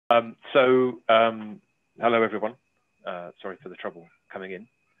Hello everyone. Sorry for the trouble coming in,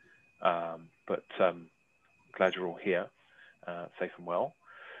 but glad you're all here, safe and well.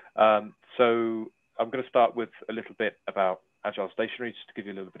 So I'm going to start with a little bit about Agile Stationery, just to give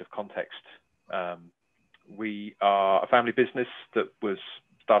you a little bit of context. We are a family business that was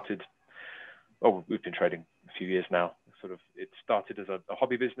started, we've been trading a few years now. It started as a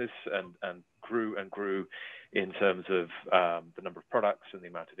hobby business and grew and grew in terms of the number of products and the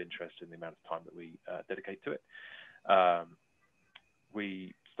amount of interest and the amount of time that we dedicate to it.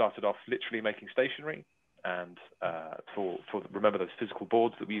 We started off literally making stationery, and remember those physical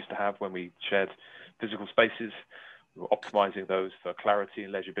boards that we used to have when we shared physical spaces. We were optimizing those for clarity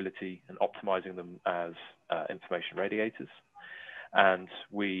and legibility and optimizing them as information radiators. And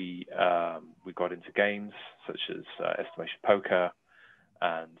we got into games such as estimation poker,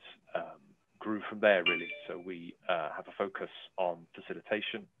 and grew from there really. So we have a focus on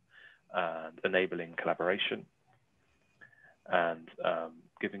facilitation and enabling collaboration, and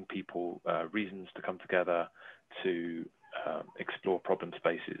giving people reasons to come together to explore problem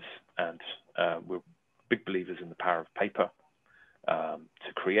spaces. And we're big believers in the power of paper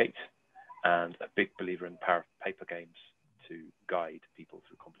to create, and a big believer in the power of paper games to guide people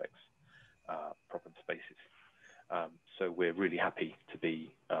through complex problem spaces. So we're really happy to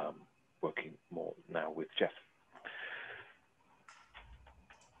be working more now with Jeff.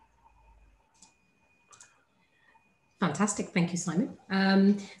 Fantastic, thank you, Simon.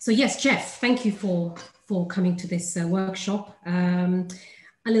 So yes, Jeff, thank you for coming to this workshop. A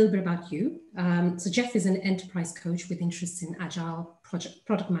little bit about you. So Jeff is an enterprise coach with interests in agile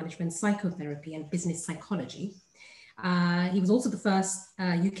product management, psychotherapy, and business psychology. He was also the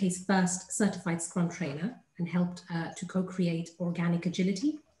UK's first certified Scrum trainer, and helped to co-create Organic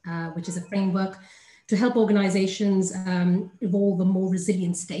Agility, which is a framework to help organizations evolve a more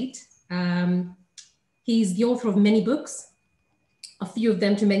resilient state. He's the author of many books, a few of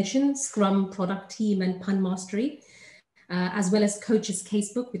them to mention: Scrum, Product Team, and Pun Mastery, as well as Coach's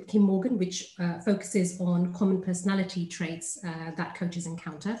Casebook with Kim Morgan, which focuses on common personality traits that coaches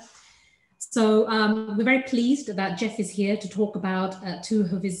encounter. So we're very pleased that Jeff is here to talk about two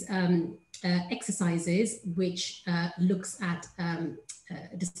of his exercises, which looks at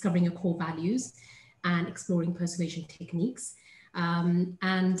discovering your core values and exploring persuasion techniques. We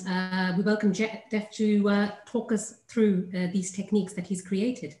welcome Jeff to talk us through these techniques that he's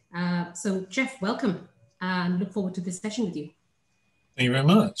created. So Jeff, welcome, and look forward to this session with you. Thank you very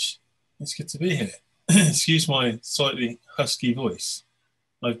much. It's good to be here. Excuse my slightly husky voice.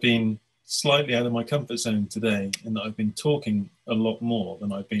 I've been slightly out of my comfort zone today, in that I've been talking a lot more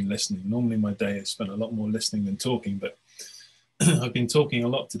than I've been listening. Normally my day is spent a lot more listening than talking, but I've been talking a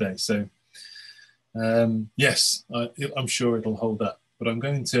lot today. So yes, I'm sure it'll hold up, but I'm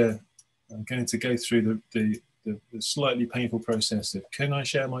going to go through the slightly painful process of, can I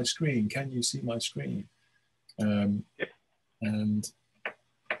share my screen? Can you see my screen? And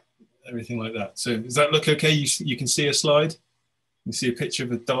everything like that. So does that look okay? You can see a slide? You see a picture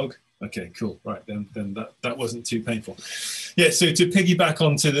of a dog? Okay, cool. Right, then that wasn't too painful. Yeah, so to piggyback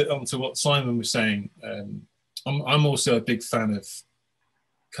onto what Simon was saying, I'm also a big fan of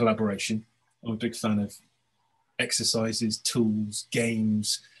collaboration. I'm a big fan of exercises, tools,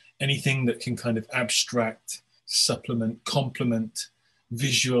 games, anything that can kind of abstract, supplement, complement,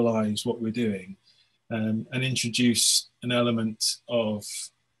 visualize what we're doing, and introduce an element of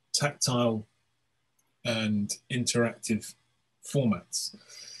tactile and interactive formats.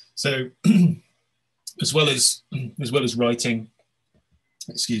 So as well as writing,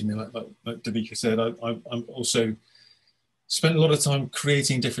 excuse me, like Davika said, I'm also spent a lot of time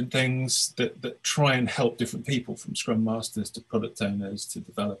creating different things that try and help different people, from Scrum Masters to product owners to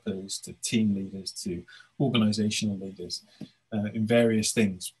developers to team leaders to organizational leaders, in various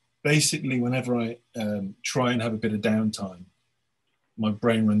things. Basically, whenever I try and have a bit of downtime, my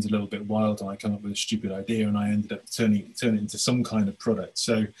brain runs a little bit wild and I come up with a stupid idea, and I ended up turning it into some kind of product.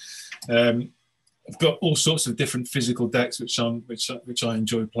 So I've got all sorts of different physical decks which I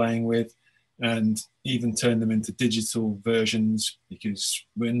enjoy playing with, and even turn them into digital versions, because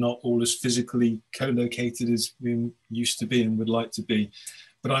we're not all as physically co-located as we used to be and would like to be.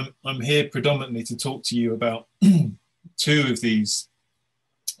 But I'm here predominantly to talk to you about two of these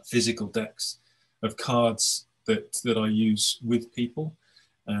physical decks of cards that I use with people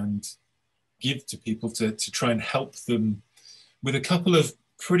and give to people to try and help them with a couple of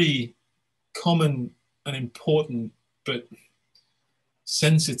pretty common and important but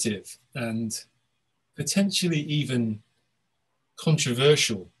sensitive and potentially even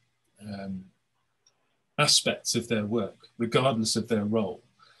controversial aspects of their work, regardless of their role.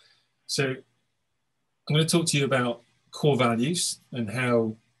 So I'm going to talk to you about core values and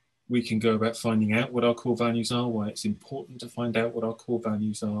how we can go about finding out what our core values are, why it's important to find out what our core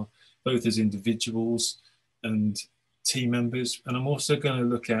values are, both as individuals and team members. And I'm also going to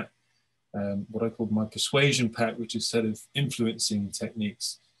look at what I call my persuasion pack, which is a set of influencing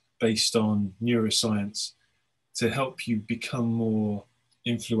techniques based on neuroscience to help you become more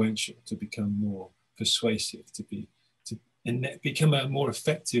influential, to become more persuasive, to become a more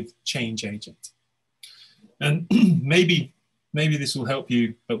effective change agent. And maybe this will help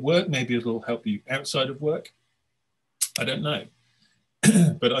you at work, maybe it'll help you outside of work. I don't know.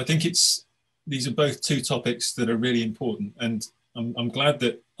 But I think these are both two topics that are really important. And I'm glad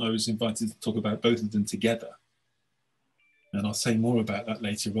that I was invited to talk about both of them together. And I'll say more about that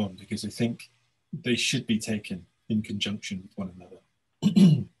later on, because I think they should be taken in conjunction with one another.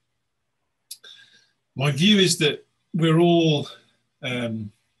 My view is that we've all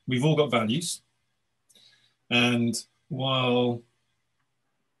got values. And while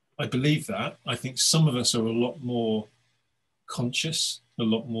I believe that, I think some of us are a lot more conscious, a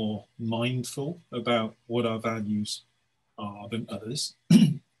lot more mindful about what our values are than others.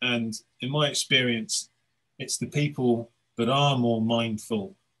 And in my experience, it's the people that are more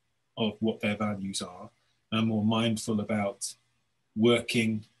mindful of what their values are and more mindful about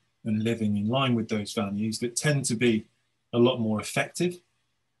working and living in line with those values that tend to be a lot more effective,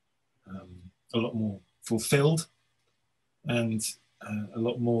 a lot more fulfilled, and a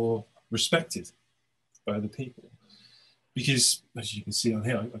lot more respected by other people. Because, as you can see on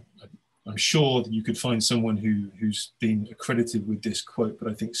here, I'm sure that you could find someone who's been accredited with this quote,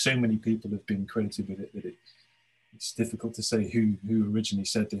 but I think so many people have been credited with it that it's difficult to say who originally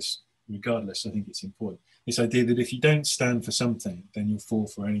said this. Regardless, I think it's important. This idea that if you don't stand for something, then you'll fall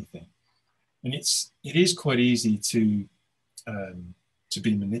for anything. And it is quite easy to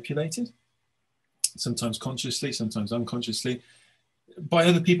be manipulated, sometimes consciously, sometimes unconsciously, by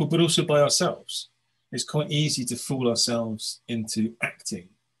other people, but also by ourselves. It's quite easy to fool ourselves into acting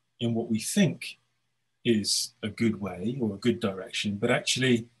in what we think is a good way or a good direction, but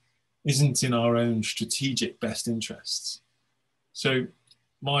actually isn't in our own strategic best interests. So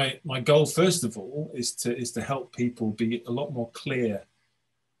my goal, first of all, is to help people be a lot more clear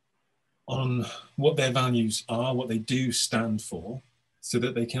on what their values are, what they do stand for, so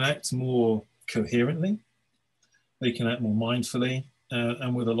that they can act more coherently, they can act more mindfully,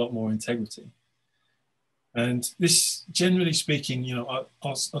 and with a lot more integrity. And this, generally speaking,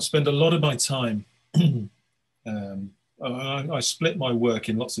 I'll spend a lot of my time, I split my work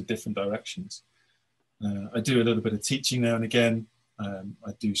in lots of different directions. I do a little bit of teaching now and again.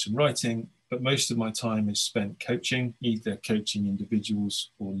 I do some writing, but most of my time is spent coaching, either coaching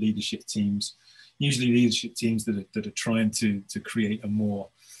individuals or leadership teams, usually leadership teams that are trying to create a more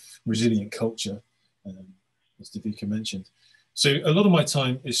resilient culture, as Davika mentioned. So a lot of my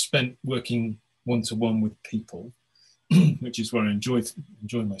time is spent working one-to-one with people, which is where I enjoy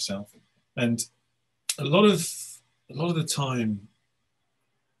myself. And a lot of the time,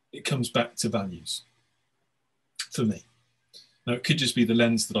 it comes back to values for me. Now, it could just be the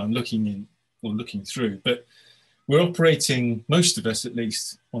lens that I'm looking in or looking through, but we're operating, most of us at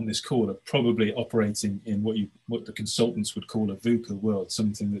least on this call are probably operating in what the consultants would call a VUCA world,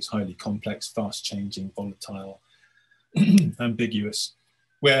 something that's highly complex, fast changing, volatile, ambiguous,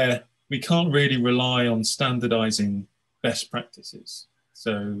 where we can't really rely on standardizing best practices.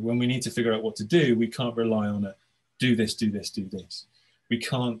 So when we need to figure out what to do, we can't rely on a do this, do this, do this. We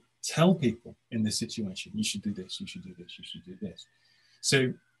can't tell people in this situation, you should do this, you should do this, you should do this.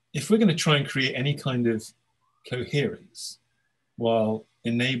 So if we're going to try and create any kind of coherence while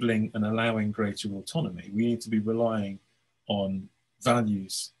enabling and allowing greater autonomy, we need to be relying on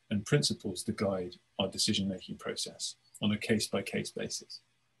values and principles to guide our decision-making process on a case-by-case basis.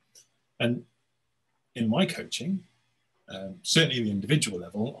 And in my coaching, certainly at the individual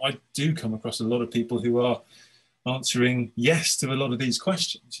level, I do come across a lot of people who are answering yes to a lot of these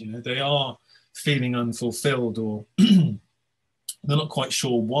questions. They are feeling unfulfilled, or they're not quite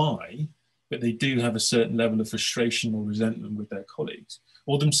sure why, but they do have a certain level of frustration or resentment with their colleagues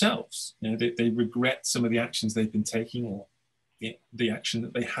or themselves. They regret some of the actions they've been taking, or the action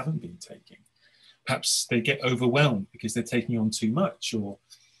that they haven't been taking. Perhaps they get overwhelmed because they're taking on too much, or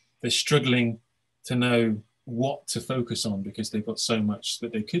they're struggling to know what to focus on because they've got so much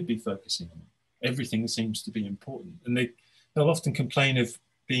that they could be focusing on. Everything seems to be important. And they'll often complain of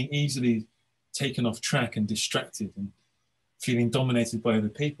being easily taken off track and distracted and feeling dominated by other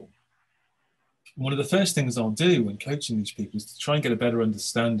people. One of the first things I'll do when coaching these people is to try and get a better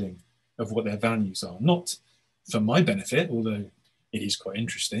understanding of what their values are, not for my benefit, although it is quite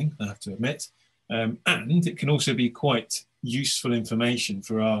interesting, I have to admit. And it can also be quite useful information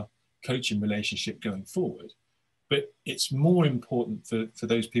for our coaching relationship going forward. But it's more important for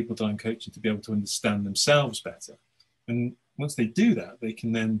those people that I'm coaching to be able to understand themselves better. And once they do that, they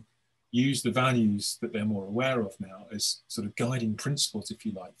can then use the values that they're more aware of now as sort of guiding principles, if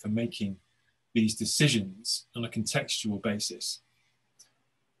you like, for making these decisions on a contextual basis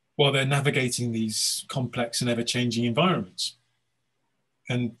while they're navigating these complex and ever-changing environments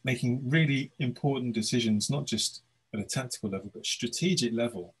and making really important decisions, not just at a tactical level, but strategic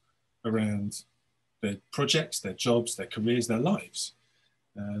level around their projects, their jobs, their careers, their lives.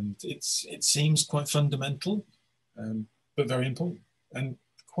 And it seems quite fundamental, but very important and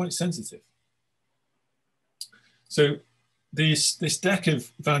quite sensitive. So this deck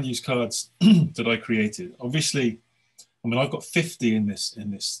of values cards that I created, obviously, I mean, I've got 50 in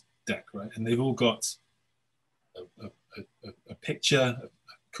this deck, right? And they've all got a picture, a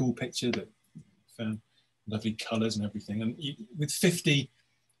cool picture that found lovely colors and everything. And with 50,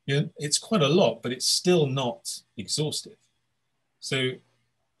 it's quite a lot, but it's still not exhaustive. So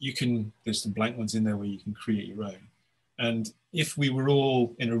there's some blank ones in there where you can create your own. And if we were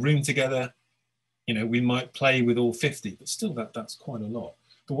all in a room together, we might play with all 50, but still that's quite a lot.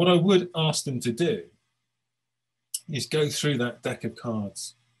 But what I would ask them to do is go through that deck of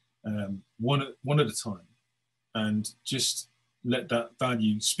cards one at a time and just let that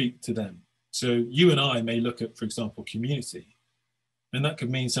value speak to them. So you and I may look at, for example, community, and that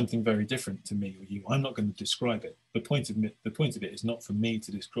could mean something very different to me or you. I'm not going to describe it. The point of it is not for me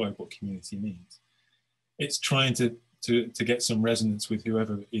to describe what community means. It's trying to get some resonance with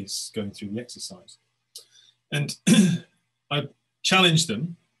whoever is going through the exercise. And I challenged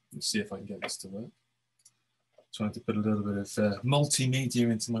them. Let's see if I can get this to work. Trying to put a little bit of multimedia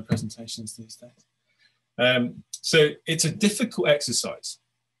into my presentations these days. So it's a difficult exercise.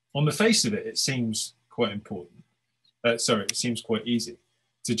 On the face of it, it seems quite important. It seems quite easy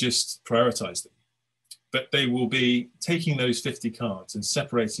to just prioritize them. But they will be taking those 50 cards and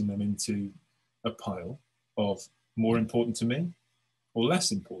separating them into a pile of more important to me or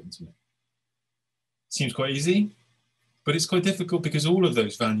less important to me. Seems quite easy, but it's quite difficult because all of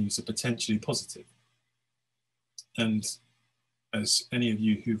those values are potentially positive. And as any of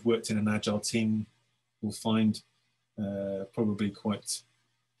you who've worked in an agile team will find probably quite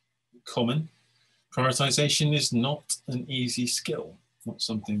common, prioritization is not an easy skill, not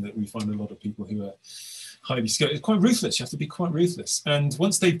something that we find a lot of people who are highly skilled. It's quite ruthless. You have to be quite ruthless. And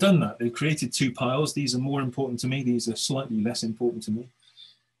once they've done that, they've created two piles. These are more important to me. These are slightly less important to me.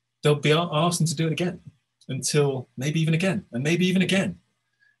 They'll be asked them to do it again until maybe even again and maybe even again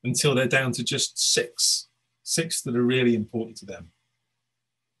until they're down to just six that are really important to them.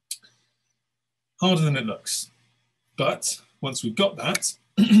 Harder than it looks. But once we've got that,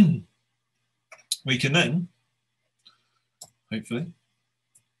 we can then, hopefully,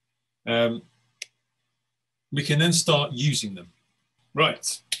 we can then start using them.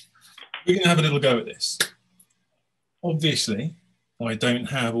 Right, we're going to have a little go at this. Obviously, I don't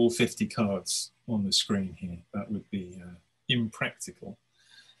have all 50 cards on the screen here. That would be impractical.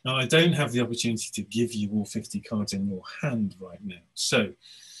 Now, I don't have the opportunity to give you all 50 cards in your hand right now. So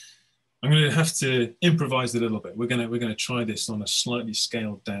I'm going to have to improvise a little bit. We're going to try this on a slightly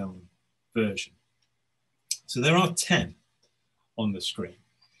scaled down version. So there are 10 on the screen.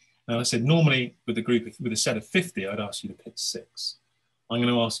 Now, I said normally with a set of 50, I'd ask you to pick 6. I'm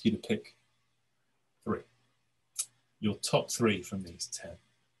going to ask you to pick 3. Your top 3 from these 10.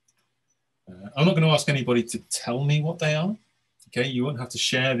 I'm not going to ask anybody to tell me what they are. Okay, you won't have to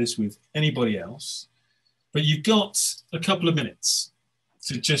share this with anybody else. But you've got a couple of minutes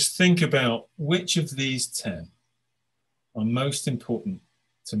to just think about which of these 10 are most important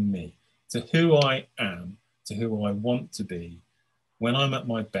to me, to who I am, to who I want to be. When I'm at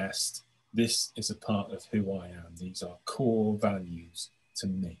my best, this is a part of who I am. These are core values to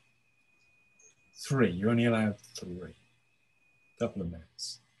me. 3, you're only allowed 3. Couple of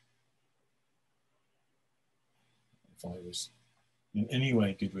minutes. If I was in any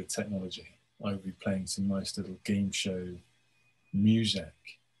way good with technology, I would be playing some nice little game show music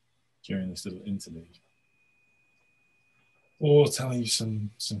during this little interlude. Or telling you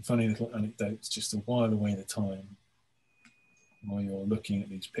some funny little anecdotes just to while away the time while you're looking at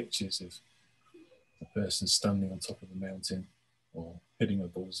these pictures of a person standing on top of a mountain or hitting a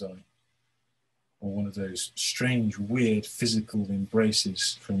bullseye, or one of those strange, weird physical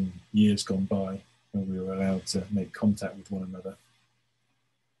embraces from years gone by when we were allowed to make contact with one another.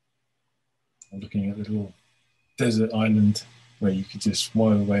 Or looking at a little desert island where you could just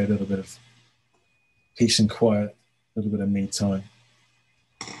while away a little bit of peace and quiet, a little bit of me time.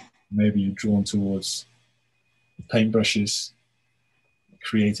 Maybe you're drawn towards the paintbrushes, the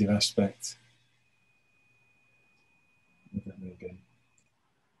creative aspect. We're going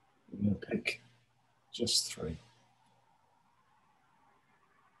to pick just 3.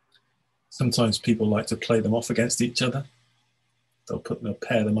 Sometimes people like to play them off against each other. They'll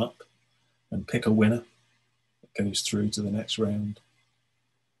pair them up and pick a winner that goes through to the next round.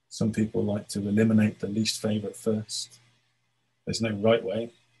 Some people like to eliminate the least favorite first. There's no right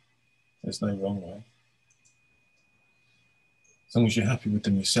way. There's no wrong way. As long as you're happy with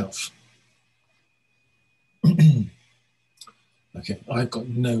them yourself. Okay, I've got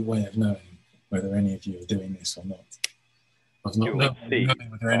no way of knowing whether any of you are doing this or not. I've not known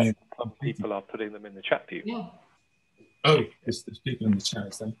whether any of some people are putting them in the chat view. Yeah. Oh, there's people in the chat,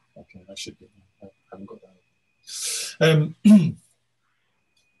 is there? Okay, I should be. I haven't got that.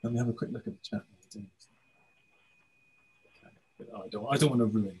 Let me have a quick look at the chat. Okay. I don't want to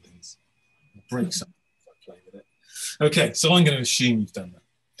ruin things. I'll break something if I play with it. Okay, so I'm going to assume you've done that.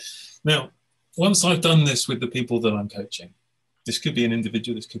 Now, once I've done this with the people that I'm coaching, this could be an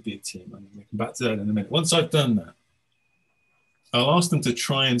individual, this could be a team. I'm going to come back to that in a minute. Once I've done that, I'll ask them to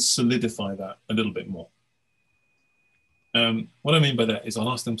try and solidify that a little bit more. What I mean by that is I'll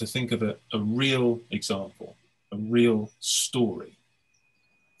ask them to think of a real example, a real story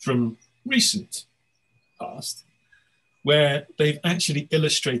from recent past where they've actually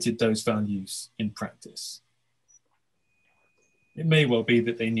illustrated those values in practice. It may well be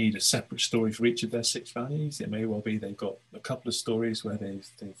that they need a separate story for each of their 6 values. It may well be they've got a couple of stories where they've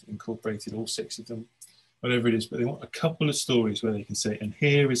incorporated all 6 of them, whatever it is, but they want a couple of stories where they can say, and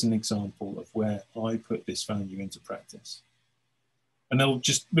here is an example of where I put this value into practice. And they'll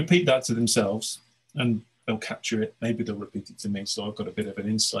just repeat that to themselves and they'll capture it. Maybe they'll repeat it to me, so I've got a bit of an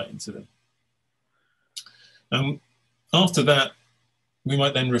insight into them. After that, we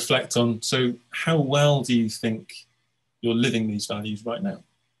might then reflect on, so how well do you think you're living these values right now?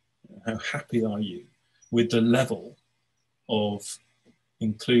 How happy are you with the level of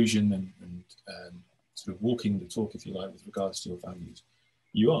inclusion and sort of walking the talk, if you like, with regards to your values?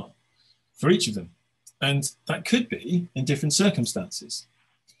 You are, for each of them. And that could be in different circumstances.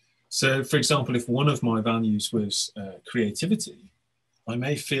 So, for example, if one of my values was creativity, I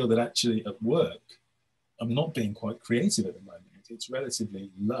may feel that actually at work, I'm not being quite creative at the moment. It's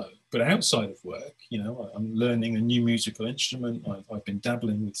relatively low. But outside of work, you know, I'm learning a new musical instrument. I've been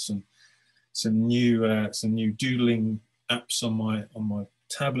dabbling with some new doodling apps on my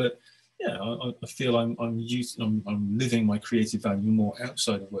tablet. Yeah, I feel I'm living my creative value more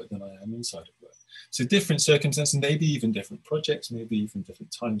outside of work than I am inside of work. So different circumstances, maybe even different projects, maybe even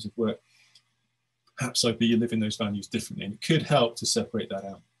different times of work. Perhaps I'd be living those values differently, and it could help to separate that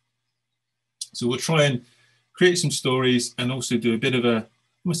out. So we'll try and create some stories and also do a bit of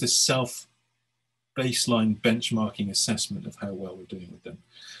almost a self-baseline benchmarking assessment of how well we're doing with them.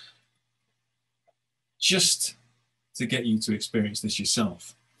 Just to get you to experience this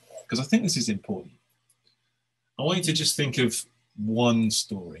yourself, because I think this is important. I want you to just think of one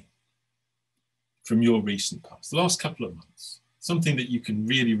story from your recent past, the last couple of months, something that you can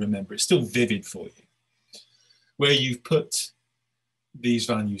really remember. It's still vivid for you, where you've put these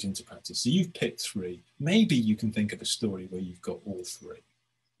values into practice. So you've picked 3. Maybe you can think of a story where you've got all 3.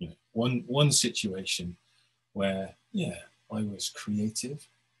 You know, one situation where, yeah, I was creative,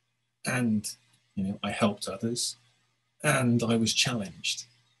 and you know, I helped others, and I was challenged.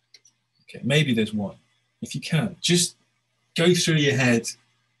 Okay, maybe there's one. If you can, just go through your head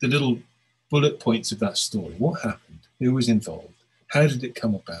the little bullet points of that story. What happened? Who was involved? How did it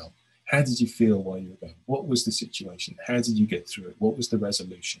come about? How did you feel while you were going? What was the situation? How did you get through it? What was the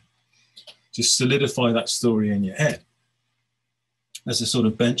resolution? Just solidify that story in your head as a sort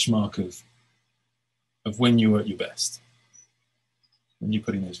of benchmark of when you were at your best, when you're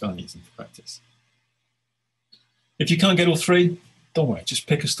putting those values into practice. If you can't get all 3, don't worry. Just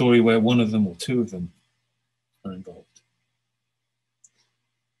pick a story where one of them or 2 of them are involved.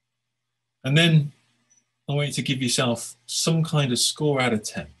 And then I want you to give yourself some kind of score out of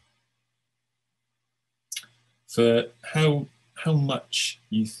 10 for how much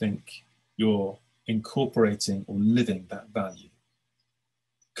you think you're incorporating or living that value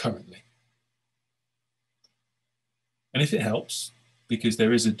currently. And if it helps, because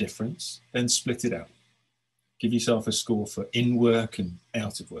there is a difference, then split it out. Give yourself a score for in work and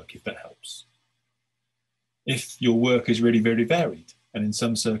out of work, if that helps. If your work is really very varied, and in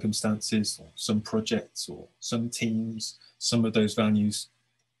some circumstances, or some projects, or some teams, some of those values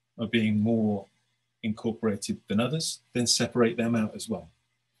are being more incorporated than others, then separate them out as well.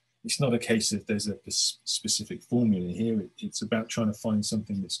 it's not a case of there's a specific formula here. It's about trying to find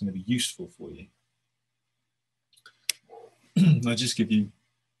something that's going to be useful for you. I'll just give you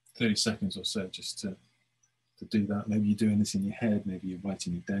 30 seconds or so just to do that. Maybe you're doing this in your head, maybe you're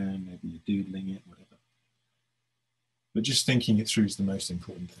writing it down, maybe you're doodling it, whatever. But just thinking it through is the most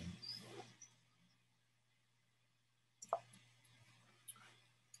important thing.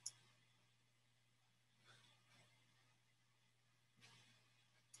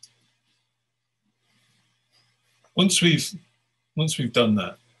 Once we've done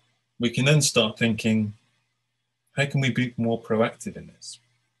that, we can then start thinking, how can we be more proactive in this?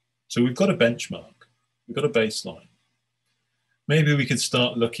 So we've got a benchmark, we've got a baseline. Maybe we could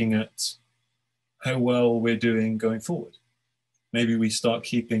start looking at how well we're doing going forward. Maybe we start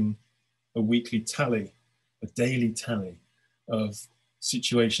keeping a weekly tally, a daily tally of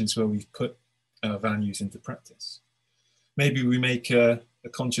situations where we've put our values into practice. Maybe we make a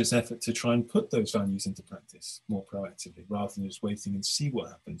conscious effort to try and put those values into practice more proactively rather than just waiting and see what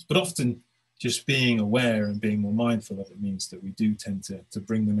happens. But often just being aware and being more mindful of it means that we do tend to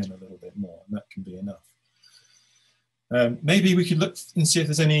bring them in a little bit more, and that can be enough. Maybe we could look and see if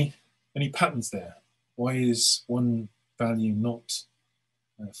there's any patterns there. Why is one value not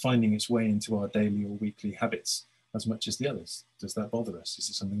finding its way into our daily or weekly habits as much as the others? Does that bother us? Is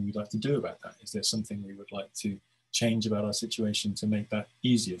there something we'd like to do about that? Is there something we would like to change about our situation to make that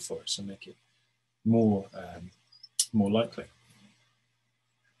easier for us and make it more likely?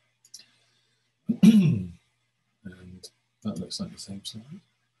 And that looks like the same slide.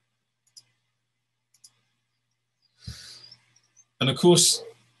 And of course,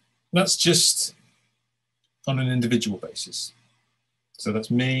 that's just on an individual basis. So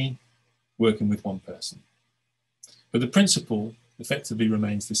that's me working with one person. But the principle effectively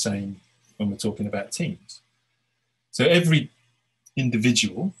remains the same when we're talking about teams. So every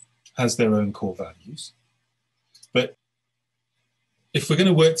individual has their own core values. But if we're going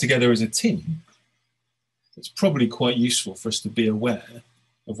to work together as a team, it's probably quite useful for us to be aware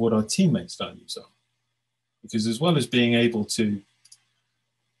of what our teammates' values are. Because as well as being able to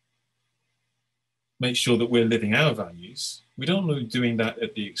make sure that we're living our values, we don't want to be doing that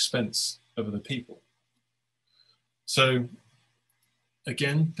at the expense of other people. So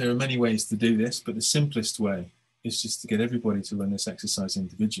again, there are many ways to do this, but the simplest way is just to get everybody to run this exercise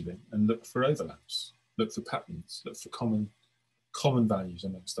individually and look for overlaps, look for patterns, look for common values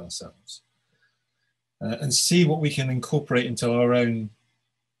amongst ourselves, and see what we can incorporate into our own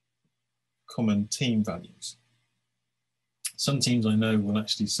common team values. Some teams I know will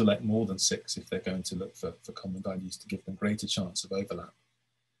actually select more than 6 if they're going to look for common values to give them greater chance of overlap.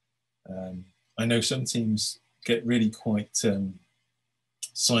 I know some teams get really quite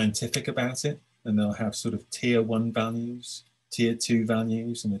scientific about it, and they'll have sort of tier 1 values, tier 2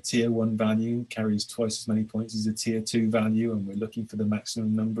 values, and a tier 1 value carries twice as many points as a tier 2 value, and we're looking for the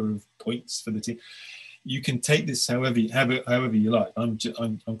maximum number of points for the team. You can take this however you like. I'm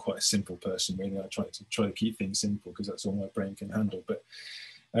quite a simple person, really. I try to keep things simple because that's all my brain can handle. But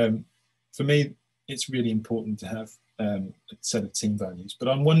for me, it's really important to have a set of team values. But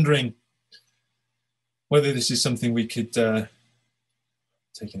I'm wondering whether this is something we could,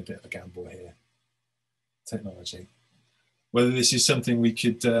 taking a bit of a gamble here, technology, whether this is something we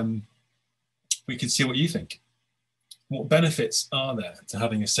could see what you think. What benefits are there to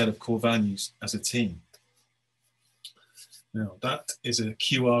having a set of core values as a team? Now, that is a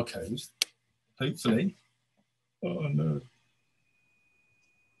QR code, hopefully. Oh no.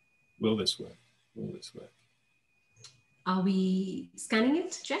 Will this work? Will this work? Are we scanning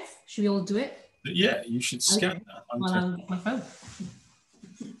it, Jeff? Should we all do it? Yeah, you should scan that. While I'll get my phone.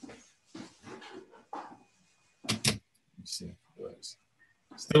 Let's see if it works.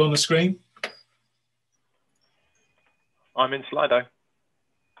 Still on the screen? I'm in Slido.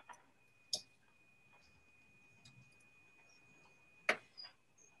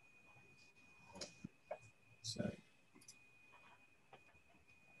 So,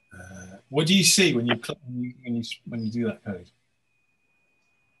 what do you see when you do that code?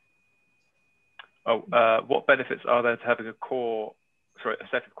 Oh, what benefits are there to having a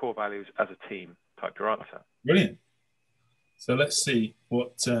set of core values as a team? Type your answer. Brilliant. So let's see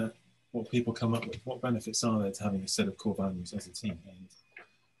what people come up with. What benefits are there to having a set of core values as a team? And,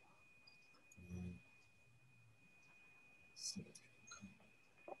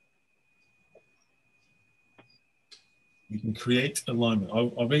 you can create alignment.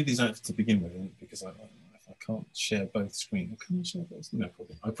 I'll read these out to begin with because I can't share both screens. Can I share both? No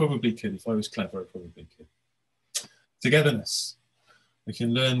problem. I probably could. If I was clever, I probably could. Togetherness. We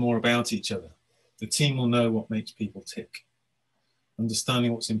can learn more about each other. The team will know what makes people tick.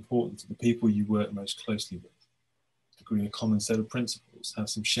 understanding what's important to the people you work most closely with, agree a common set of principles, have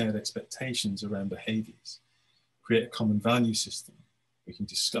some shared expectations around behaviours, create a common value system. We can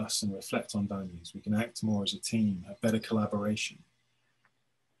discuss and reflect on values. We can act more as a team, have better collaboration.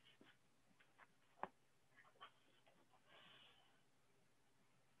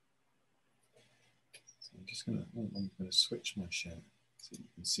 So I'm gonna switch my share so you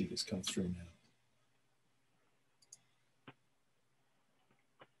can see this come through now.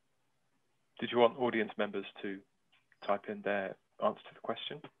 Did you want audience members to type in their answer to the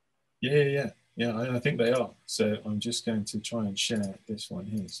question? Yeah, I think they are. So I'm just going to try and share this one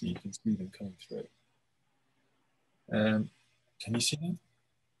here so you can see them coming through. Can you see that?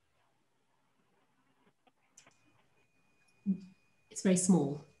 It's very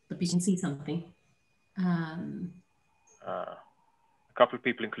small, but we can see something. A couple of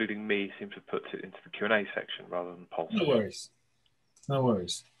people, including me, seem to have put it into the Q&A section rather than poll. No worries. No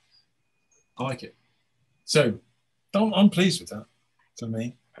worries. I like it. So I'm pleased with that for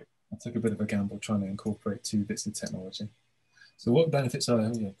me. I took a bit of a gamble trying to incorporate 2 bits of technology. So what benefits are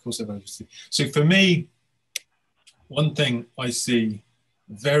there? Yeah, of course, so for me, one thing I see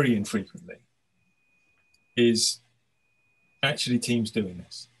very infrequently is actually teams doing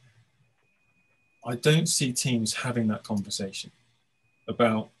this. I don't see teams having that conversation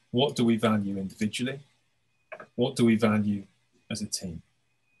about what do we value individually, what do we value as a team.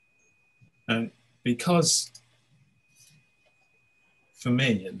 And because, for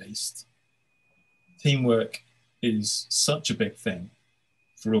me at least, teamwork is such a big thing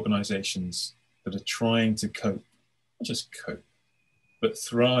for organizations that are trying to cope, not just cope, but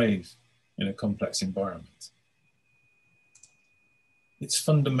thrive in a complex environment. It's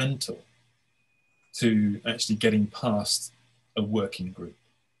fundamental to actually getting past a working group,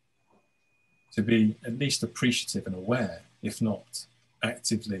 to be at least appreciative and aware, if not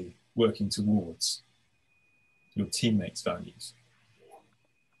actively working towards your teammates' values.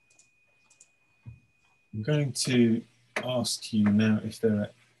 I'm going to ask you now if there are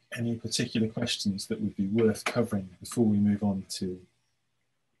any particular questions that would be worth covering before we move on to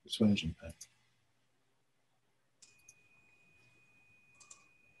Persuasion Pack.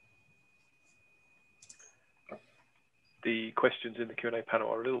 The questions in the Q&A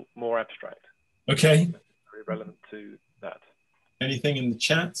panel are a little more abstract. Okay. Very relevant to that. Anything in the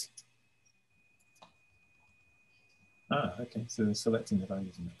chat? Okay, so they're selecting the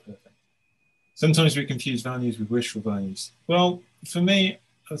values in there, perfect. Sometimes we confuse values with wishful values. Well, for me,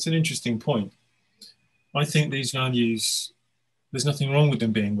 that's an interesting point. I think these values, there's nothing wrong with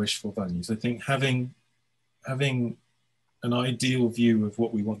them being wishful values. I think having an ideal view of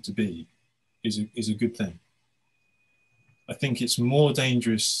what we want to be is a good thing. I think it's more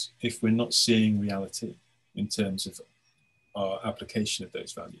dangerous if we're not seeing reality in terms of our application of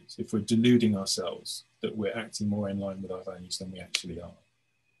those values, if we're deluding ourselves that we're acting more in line with our values than we actually are.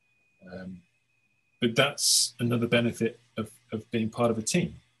 But that's another benefit of being part of a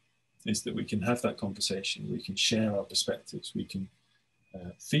team, is that we can have that conversation, we can share our perspectives, we can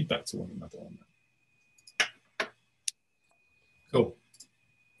feedback to one another on that. Cool.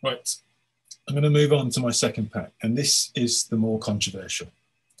 Right, I'm going to move on to my second pack, and this is the more controversial.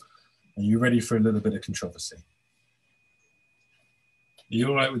 Are you ready for a little bit of controversy? Are you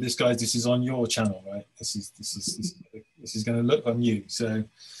all right with this, guys? This is on your channel, right? This is going to look on you. So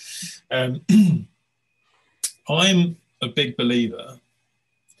I'm a big believer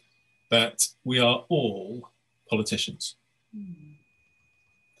that we are all politicians.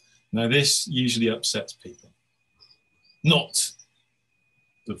 Now, this usually upsets people. Not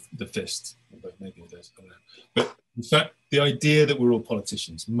the fist, although maybe it does, I don't know. But in fact, the idea that we're all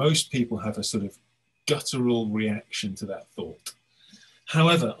politicians, most people have a sort of guttural reaction to that thought.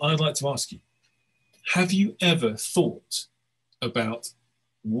 However, I'd like to ask you, have you ever thought about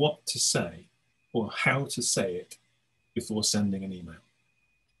what to say or how to say it before sending an email?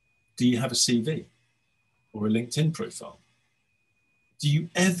 Do you have a CV or a LinkedIn profile? Do you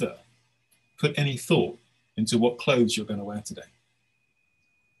ever put any thought into what clothes you're going to wear today?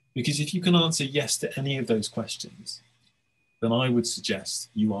 Because if you can answer yes to any of those questions, then I would suggest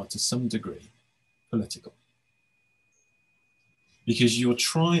you are to some degree political. Because you're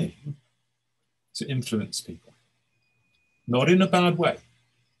trying to influence people, not in a bad way.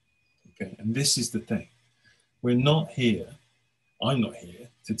 Okay, and this is the thing. We're not here, I'm not here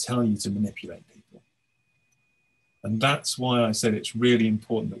to tell you to manipulate people. And that's why I said it's really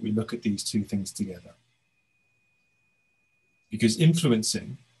important that we look at these two things together. Because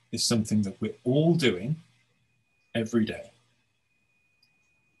influencing is something that we're all doing every day.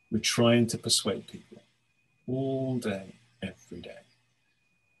 We're trying to persuade people all day, every day.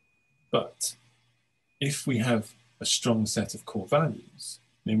 But if we have a strong set of core values,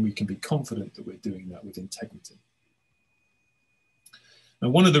 then we can be confident that we're doing that with integrity. Now,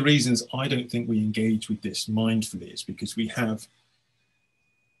 one of the reasons I don't think we engage with this mindfully is because we have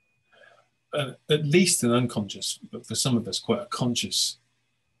at least an unconscious, but for some of us quite a conscious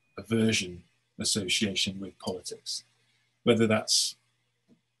aversion association with politics, whether that's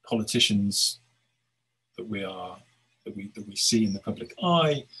politicians that we see in the public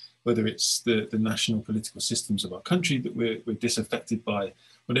eye, whether it's the national political systems of our country that we're disaffected by,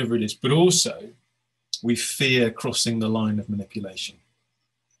 whatever it is, but also we fear crossing the line of manipulation.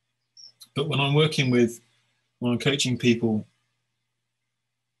 But when I'm coaching people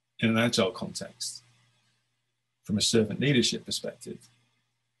in an agile context, from a servant leadership perspective,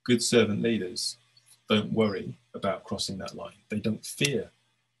 good servant leaders don't worry about crossing that line. They don't fear,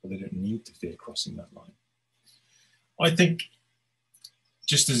 or they don't need to fear crossing that line. I think,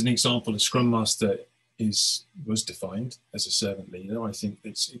 just as an example, a Scrum Master was defined as a servant leader. I think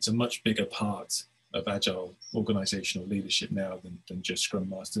it's a much bigger part of agile organizational leadership now than just Scrum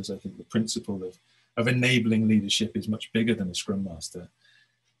Masters. I think the principle of enabling leadership is much bigger than a Scrum Master.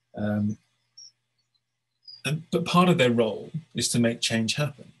 But part of their role is to make change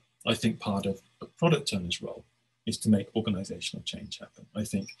happen. I think part of a product owner's role is to make organizational change happen. I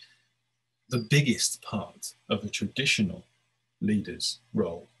think the biggest part of a traditional leader's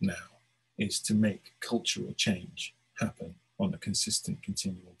role now is to make cultural change happen on a consistent,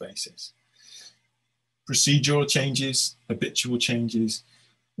 continual basis. Procedural changes, habitual changes,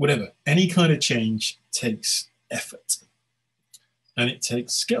 whatever, any kind of change takes effort and it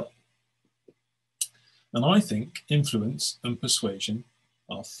takes skill. And I think influence and persuasion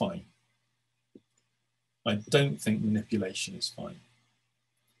are fine. I don't think manipulation is fine.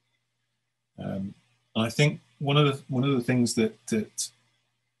 I think one of the things that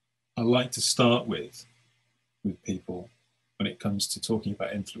I like to start with people when it comes to talking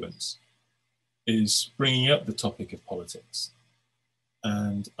about influence is bringing up the topic of politics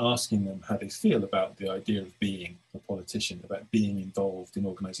and asking them how they feel about the idea of being a politician, about being involved in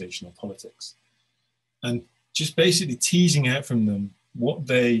organizational politics, and just basically teasing out from them what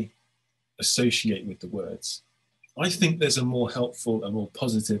they associate with the words. I think there's a more helpful, a more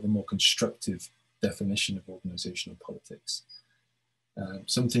positive, and more constructive definition of organizational politics.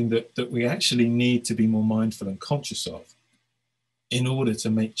 Something that we actually need to be more mindful and conscious of in order to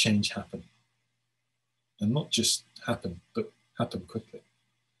make change happen. And not just happen, but happen quickly.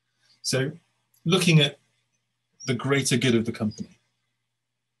 So looking at the greater good of the company,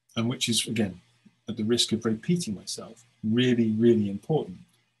 and which is, again, at the risk of repeating myself, really, really important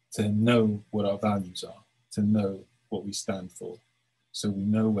to know what our values are, to know what we stand for, so we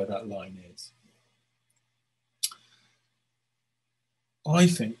know where that line is. I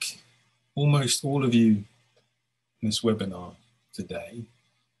think almost all of you in this webinar today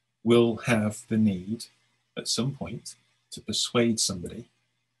will have the need at some point to persuade somebody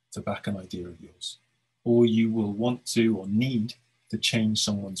to back an idea of yours, or you will want to or need to change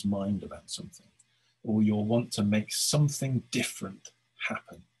someone's mind about something, or you'll want to make something different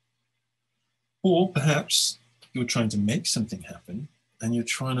happen. Or perhaps you're trying to make something happen and you're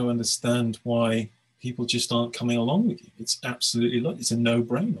trying to understand why people just aren't coming along with you. It's absolutely, it's a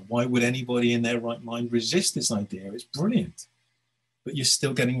no-brainer. Why would anybody in their right mind resist this idea? It's brilliant, but you're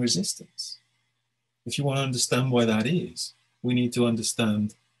still getting resistance. If you want to understand why that is, we need to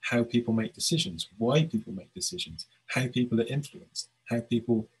understand how people make decisions, why people make decisions, how people are influenced, how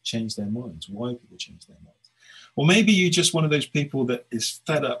people change their minds, why people change their minds. Or maybe you're just one of those people that is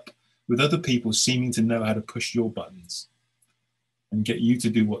fed up with other people seeming to know how to push your buttons and get you to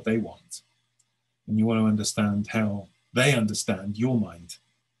do what they want. And you want to understand how they understand your mind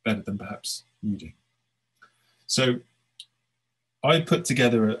better than perhaps you do. So I put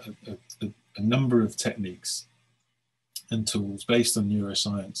together a number of techniques and tools based on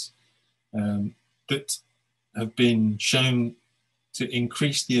neuroscience that have been shown to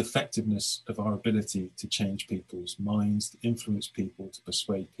increase the effectiveness of our ability to change people's minds, to influence people, to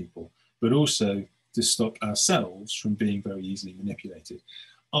persuade people, but also to stop ourselves from being very easily manipulated.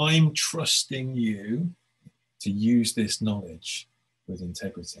 I'm trusting you to use this knowledge with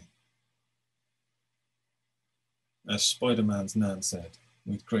integrity. As Spider-Man's Nan said,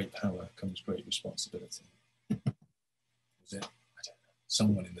 with great power comes great responsibility. Was it? I don't know.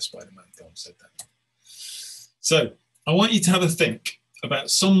 Someone in the Spider-Man film said that. So I want you to have a think about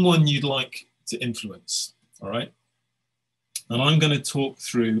someone you'd like to influence, all right? And I'm going to talk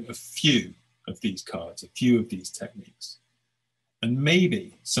through a few of these cards, a few of these techniques. And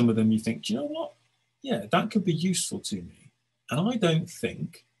maybe some of them you think, do you know what? Yeah, that could be useful to me. And I don't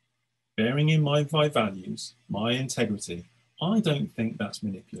think, bearing in mind my values, my integrity, I don't think that's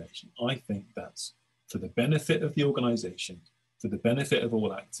manipulation. I think that's for the benefit of the organization, for the benefit of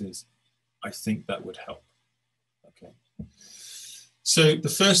all actors. I think that would help. Okay. So the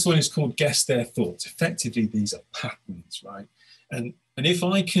first one is called guess their thoughts. Effectively, these are patterns, right? And if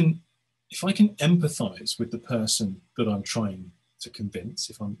I can empathize with the person that I'm trying to convince,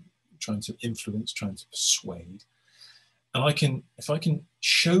 if I'm trying to influence, trying to persuade, and if I can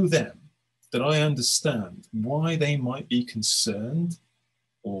show them that I understand why they might be concerned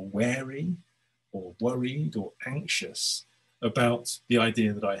or wary or worried or anxious about the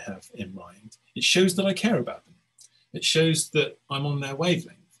idea that I have in mind, it shows that I care about them. It shows that I'm on their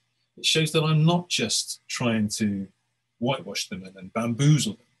wavelength. It shows that I'm not just trying to whitewash them and then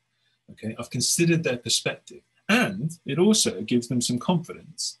bamboozle them. Okay, I've considered their perspective, and it also gives them some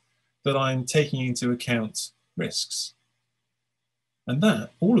confidence that I'm taking into account risks. And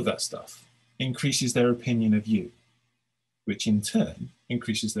all of that stuff increases their opinion of you, which in turn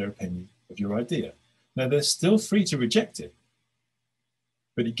increases their opinion of your idea. Now, they're still free to reject it,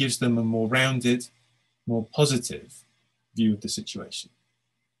 but it gives them a more rounded, more positive view of the situation.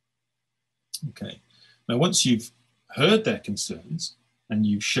 Okay. Now, once you've heard their concerns and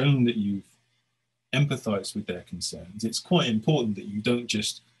you've shown that you've empathized with their concerns, it's quite important that you don't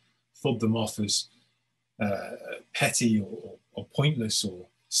just fob them off as petty or pointless or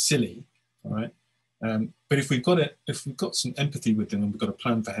silly. All right. But if we've got some empathy with them and we've got a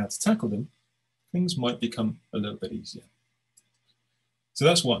plan for how to tackle them, things might become a little bit easier. So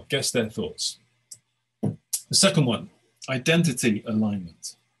that's one, guess their thoughts. The second one, identity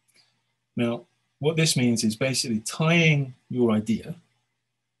alignment. Now, what this means is basically tying your idea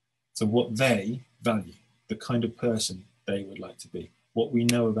to what they value, the kind of person they would like to be, what we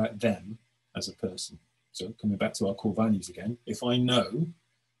know about them as a person. So coming back to our core values again, if I know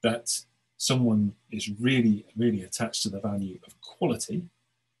that someone is really, really attached to the value of quality,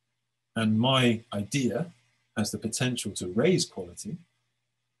 and my idea has the potential to raise quality,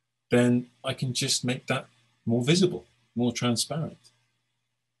 then I can just make that more visible, more transparent.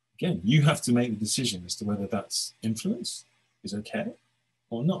 Again, you have to make the decision as to whether that's influence is okay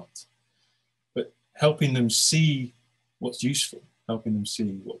or not. But helping them see what's useful, helping them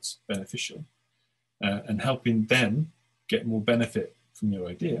see what's beneficial, and helping them get more benefit from your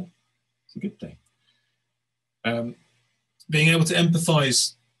idea, it's a good thing. Being able to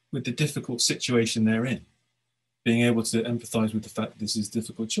empathize with the difficult situation they're in, being able to empathize with the fact that this is a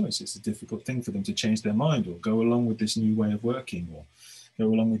difficult choice, it's a difficult thing for them to change their mind or go along with this new way of working or go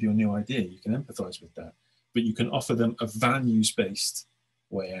along with your new idea. You can empathize with that, but you can offer them a values-based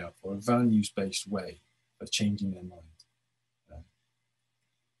way out or a values-based way of changing their mind.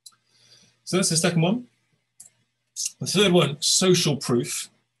 So that's the second one. The third one, social proof.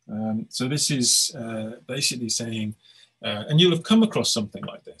 So this is basically saying, and you'll have come across something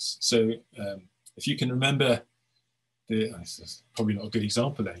like this. So if you can remember, this is probably not a good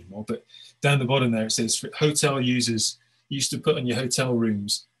example anymore, but down the bottom there it says hotel users used to put on your hotel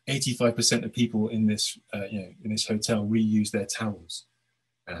rooms, 85% of people in this in this hotel reuse their towels.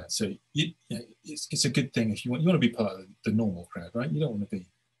 So it's a good thing if you want to be part of the normal crowd, right? You don't want to be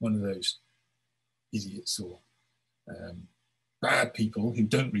one of those idiots or bad people who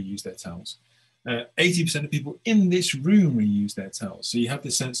don't reuse their towels. 80% of people in this room reuse their towels. So you have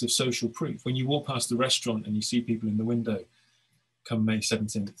this sense of social proof. When you walk past the restaurant and you see people in the window come May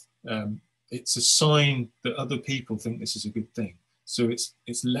 17th, it's a sign that other people think this is a good thing. So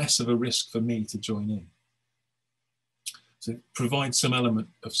it's less of a risk for me to join in. So it provides some element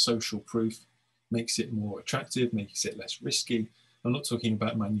of social proof, makes it more attractive, makes it less risky. I'm not talking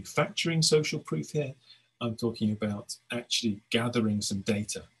about manufacturing social proof here. I'm talking about actually gathering some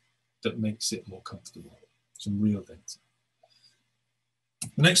data that makes it more comfortable, some real data.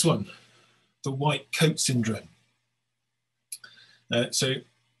 The next one, the white coat syndrome. So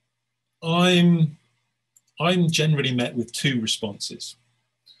I'm generally met with two responses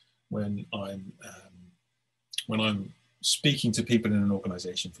when I'm speaking to people in an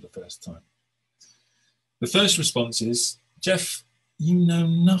organization for the first time. The first response is, Jeff, you know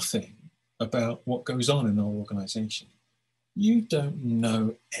nothing about what goes on in our organization. You don't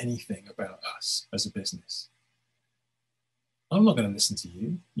know anything about us as a business. I'm not going to listen to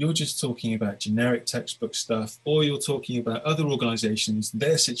you. You're just talking about generic textbook stuff, or you're talking about other organizations,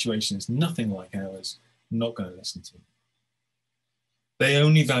 their situations, nothing like ours. I'm not going to listen to you. They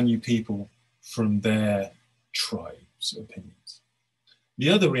only value people from their tribe's opinions. The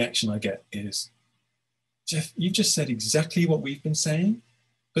other reaction I get is, Jeff, you just said exactly what we've been saying,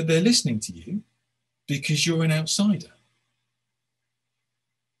 but they're listening to you because you're an outsider.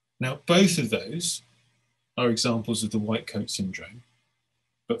 Now, both of those are examples of the white coat syndrome,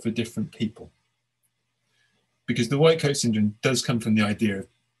 but for different people. Because the white coat syndrome does come from the idea of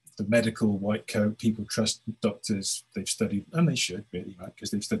the medical white coat. People trust doctors, they've studied, and they should really, right? Because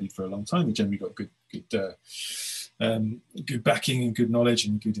they've studied for a long time. They generally got good backing and good knowledge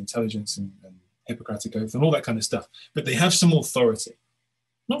and good intelligence and Hippocratic oath and all that kind of stuff. But they have some authority,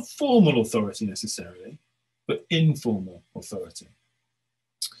 not formal authority necessarily, but informal authority.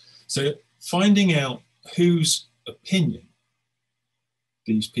 So finding out whose opinion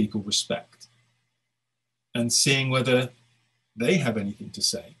these people respect and seeing whether they have anything to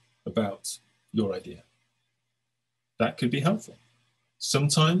say about your idea, that could be helpful.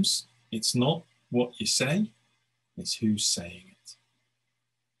 Sometimes it's not what you say, it's who's saying it.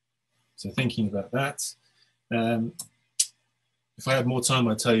 So thinking about that, if I had more time,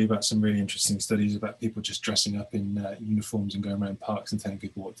 I'd tell you about some really interesting studies about people just dressing up in uniforms and going around parks and telling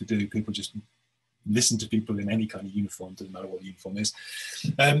people what to do. People just listen to people in any kind of uniform, doesn't matter what the uniform is.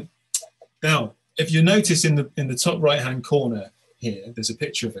 Now, if you notice in the top right-hand corner here, there's a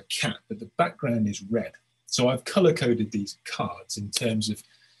picture of a cat, but the background is red. So I've color-coded these cards in terms of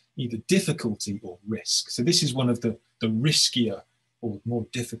either difficulty or risk. So this is one of the riskier or more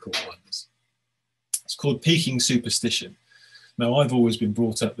difficult ones. It's called peaking superstition. Now, I've always been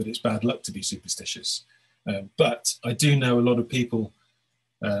brought up that it's bad luck to be superstitious, but I do know a lot of people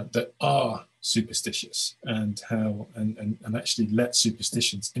that are superstitious and actually let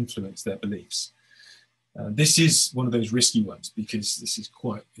superstitions influence their beliefs. This is one of those risky ones because this is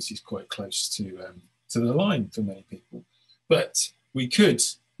quite close to the line for many people. But we could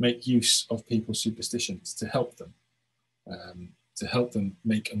make use of people's superstitions to help them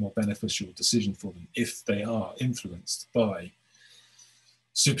make a more beneficial decision for them if they are influenced by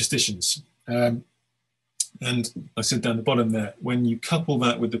superstitions. And I said down the bottom there, when you couple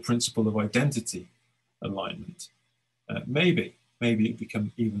that with the principle of identity alignment, maybe it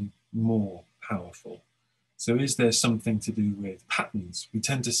become even more powerful. So is there something to do with patterns? We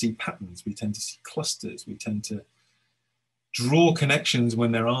tend to see patterns, we tend to see clusters, we tend to draw connections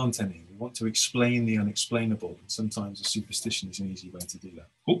when there aren't any. We want to explain the unexplainable, and sometimes a superstition is an easy way to do that.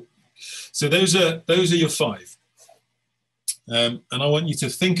 Cool. So those are your 5. And I want you to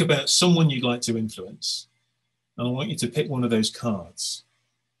think about someone you'd like to influence. And I want you to pick one of those cards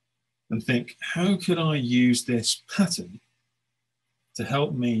and think, how could I use this pattern to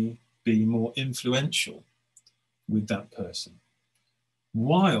help me be more influential with that person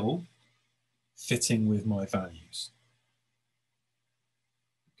while fitting with my values?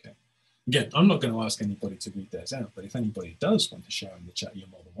 Okay. Again, I'm not going to ask anybody to read theirs out, but if anybody does want to share in the chat, you're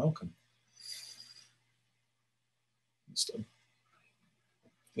more than welcome.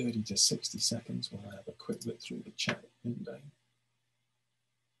 30 to 60 seconds while I have a quick look through the chat window,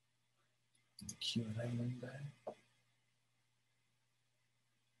 the Q&A window.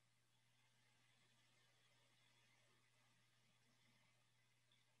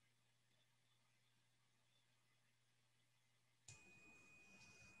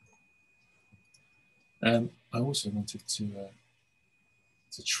 I also wanted to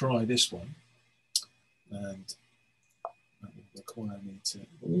try this one, and that will require me to.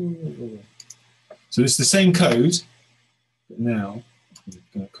 So it's the same code, but now I'm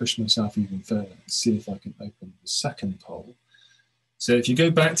going to push myself even further and see if I can open the second poll. So if you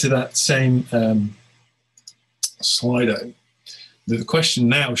go back to that same Slido, the question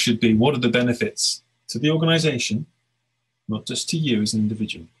now should be, what are the benefits to the organization, not just to you as an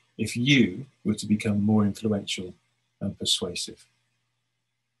individual, if you were to become more influential and persuasive?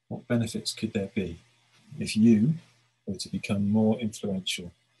 What benefits could there be if you were to become more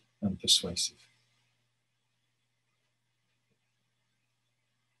influential and persuasive?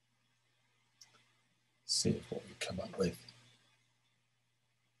 See if what we come up with.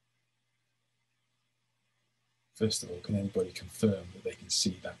 First of all, can anybody confirm that they can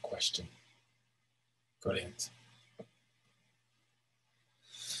see that question? Brilliant.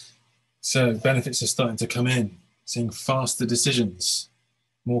 So benefits are starting to come in, seeing faster decisions,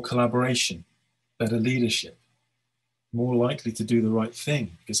 more collaboration, better leadership, more likely to do the right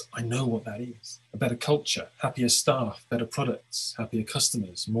thing because I know what that is. A better culture, happier staff, better products, happier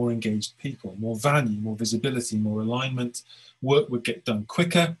customers, more engaged people, more value, more visibility, more alignment. Work would get done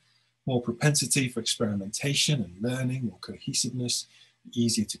quicker, more propensity for experimentation and learning, more cohesiveness,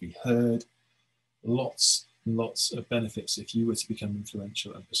 easier to be heard. Lots and lots of benefits if you were to become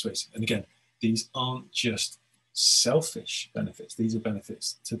influential and persuasive. And again, these aren't just selfish benefits. These are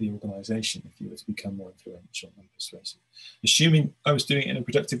benefits to the organization if you were to become more influential and persuasive. Assuming I was doing it in a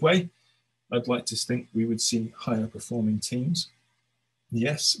productive way, I'd like to think we would see higher performing teams,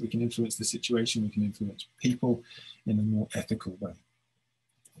 Yes, we can influence the situation, we can influence people in a more ethical way.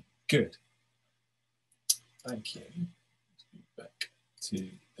 Good. Thank you. Back to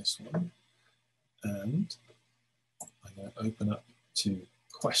this one. And I'm going to open up to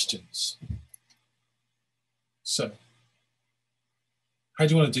questions. So, how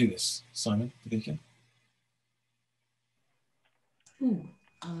do you want to do this, Simon, Devika?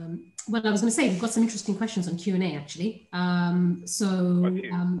 Well, I was going to say, we've got some interesting questions on Q&A, actually.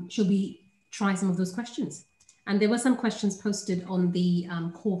 Shall we try some of those questions? And there were some questions posted on the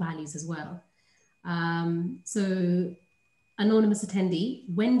core values as well. So, anonymous attendee,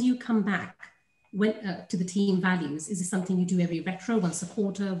 when do you come back to the team values? Is this something you do every retro, once a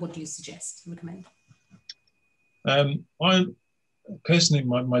quarter? What do you suggest, recommend? I personally,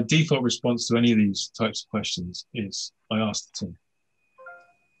 my default response to any of these types of questions is I ask the team.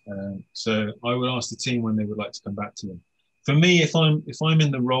 So I would ask the team when they would like to come back to them. For me, if I'm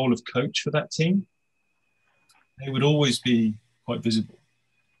in the role of coach for that team, they would always be quite visible.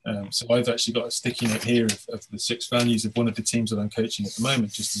 So I've actually got a sticky note here of the 6 values of one of the teams that I'm coaching at the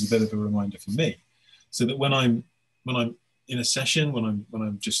moment, just as a bit of a reminder for me, so that when I'm in a session, when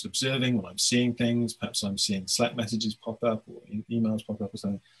I'm just observing, when I'm seeing things, perhaps I'm seeing Slack messages pop up or emails pop up or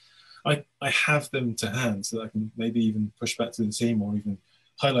something, I have them to hand so that I can maybe even push back to the team or even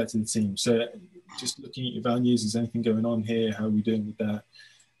highlight to the team. So just looking at your values, is anything going on here? How are we doing with that?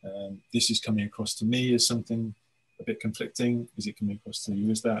 This is coming across to me as something a bit conflicting. Is it coming across to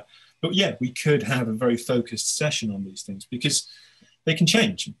you as that? But yeah, we could have a very focused session on these things because they can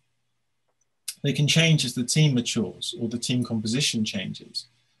change. They can change as the team matures or the team composition changes.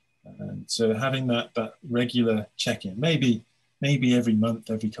 And so having that regular check-in, maybe every month,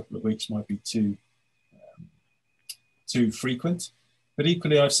 every couple of weeks might be too frequent. But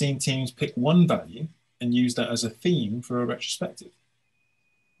equally, I've seen teams pick one value and use that as a theme for a retrospective.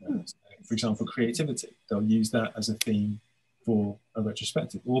 For example, creativity. They'll use that as a theme for a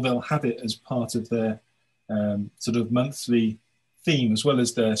retrospective, or they'll have it as part of their sort of monthly theme as well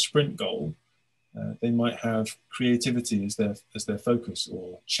as their sprint goal. They might have creativity as their focus,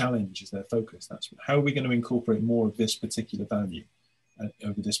 or challenge as their focus. That's how are we going to incorporate more of this particular value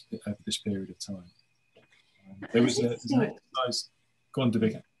over this period of time. There was an exercise. Go on,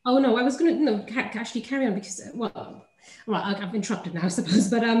 Devika. Oh no, I was going to actually carry on because well, right, I've interrupted now, I suppose.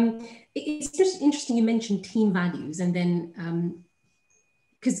 But it's just interesting you mentioned team values, and then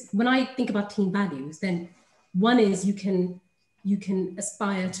because when I think about team values, then one is you can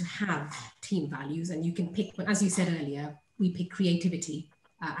aspire to have team values, and you can pick, as you said earlier, we pick creativity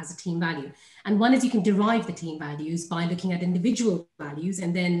as a team value. And one is you can derive the team values by looking at individual values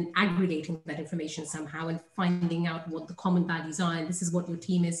and then aggregating that information somehow and finding out what the common values are, and this is what your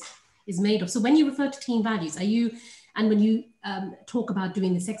team is made of. So when you refer to team values, and when you talk about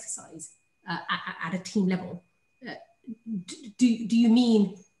doing this exercise at a team level, do you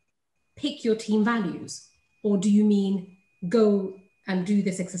mean pick your team values, or do you mean go and do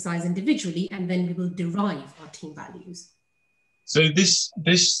this exercise individually and then we will derive our team values? So this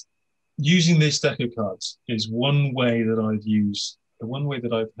using these deck of cards is one way that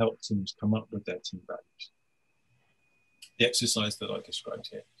I've helped teams come up with their team values. The exercise that I described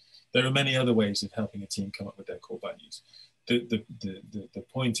here. There are many other ways of helping a team come up with their core values. The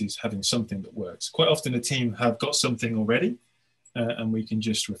point is having something that works. Quite often a team have got something already, and we can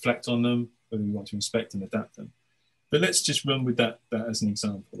just reflect on them, whether we want to inspect and adapt them. But let's just run with that as an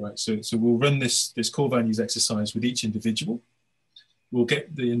example, right? So we'll run this core values exercise with each individual. We'll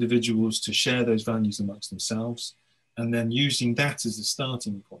get the individuals to share those values amongst themselves, and then using that as a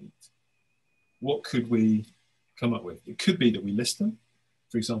starting point, what could we come up with? It could be that we list them.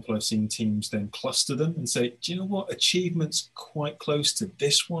 For example, I've seen teams then cluster them and say, do you know what, achievement's quite close to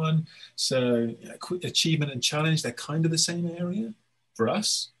this one. So achievement and challenge, they're kind of the same area for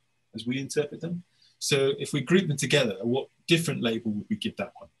us as we interpret them. So if we group them together, what different label would we give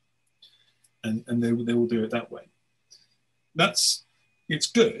that one? And they will do it that way. It's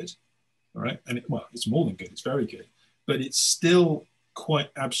good, all right? And it's more than good, it's very good, but it's still quite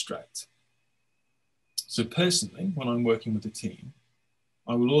abstract. So personally, when I'm working with a team,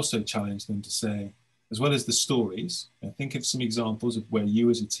 I will also challenge them to say, as well as the stories, think of some examples of where you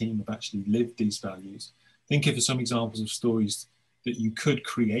as a team have actually lived these values. Think of some examples of stories that you could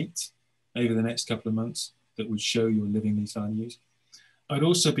create over the next couple of months that would show you're living these values. I'd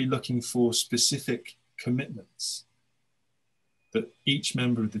also be looking for specific commitments that each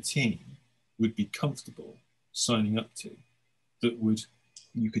member of the team would be comfortable signing up to, that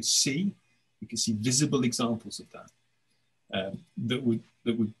you could see visible examples of that, that would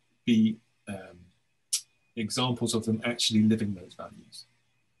be examples of them actually living those values.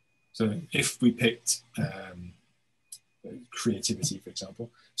 So if we picked creativity, for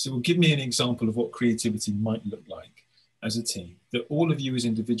example, so give me an example of what creativity might look like as a team that all of you as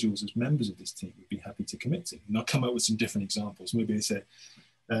individuals, as members of this team, would be happy to commit to. And I'll come up with some different examples. Maybe they say,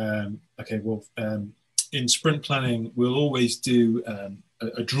 okay, well, in sprint planning, we'll always do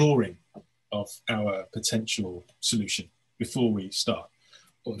a drawing of our potential solution before we start.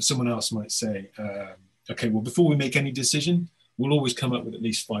 Or someone else might say, okay, well, before we make any decision, we'll always come up with at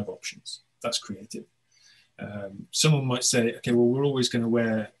least 5 options. That's creative. Someone might say, okay, well, we're always going to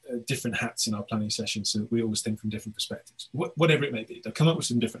wear different hats in our planning session, so we always think from different perspectives. Whatever it may be, they'll come up with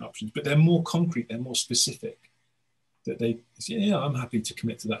some different options, but they're more concrete, they're more specific. That they say, yeah, I'm happy to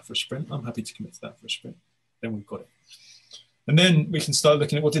commit to that for a sprint. I'm happy to commit to that for a sprint. Then we've got it. And then we can start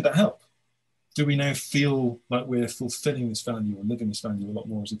looking at, well, did that help? Do we now feel like we're fulfilling this value or living this value a lot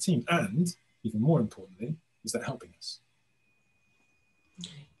more as a team? And even more importantly, is that helping us?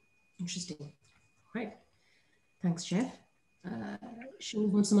 Okay, interesting. All right. Thanks, Jeff. Should we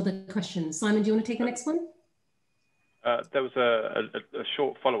move on to some other questions? Simon, do you want to take the next one? There was a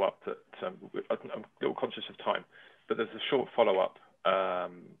short follow-up that I'm a little conscious of time, but there's a short follow-up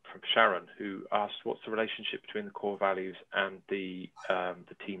from Sharon, who asked, what's the relationship between the core values and the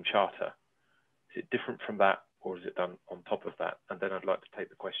team charter? Is it different from that, or is it done on top of that? And then I'd like to take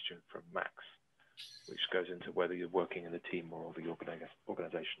the question from Max, which goes into whether you're working in the team or the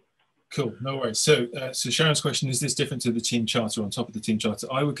organization. Cool, no worries. So, so Sharon's question, is this different to the team charter, on top of the team charter?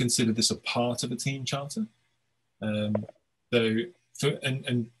 I would consider this a part of a team charter. And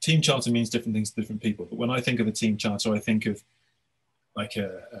team charter means different things to different people. But when I think of a team charter, I think of like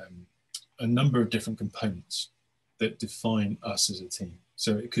a number of different components that define us as a team.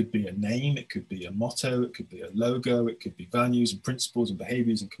 So it could be a name, it could be a motto, it could be a logo, it could be values and principles and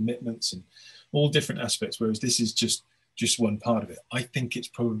behaviors and commitments and all different aspects, whereas this is just one part of it. I think it's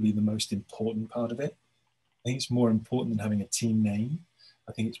probably the most important part of it. I think it's more important than having a team name.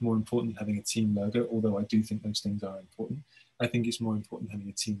 I think it's more important than having a team logo, although I do think those things are important. I think it's more important than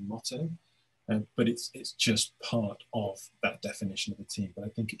having a team motto, but it's just part of that definition of a team. But I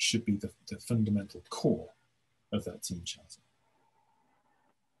think it should be the fundamental core of that team charter.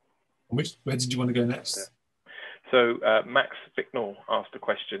 Where did you want to go next? So Max Bicknell asked a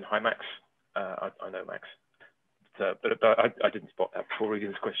question. Hi, Max. I know Max, but I didn't spot that before reading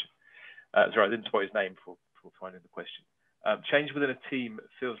this question. Sorry, I didn't spot his name before finding the question. Change within a team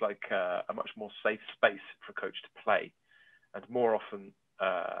feels like a much more safe space for a coach to play. And more often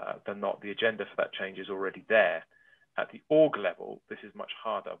than not, the agenda for that change is already there. At the org level, this is much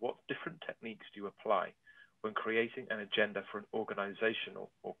harder. What different techniques do you apply when creating an agenda for an organizational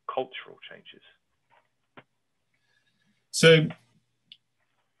or cultural changes? So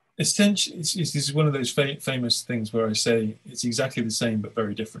essentially, this is one of those famous things where I say it's exactly the same but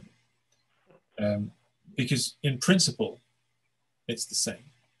very different. Because in principle, it's the same,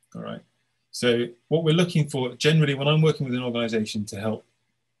 all right? So what we're looking for, generally, when I'm working with an organization to help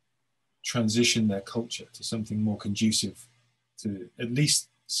transition their culture to something more conducive to at least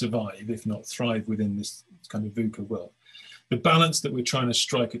survive, if not thrive within this kind of VUCA world, the balance that we're trying to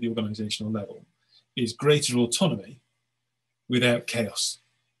strike at the organizational level is greater autonomy without chaos,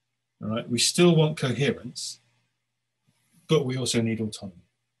 all right? We still want coherence, but we also need autonomy.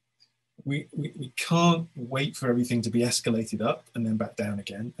 We can't wait for everything to be escalated up and then back down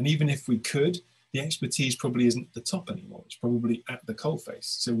again. And even if we could, the expertise probably isn't at the top anymore. It's probably at the coalface.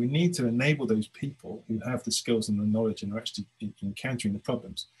 So we need to enable those people who have the skills and the knowledge and are actually encountering the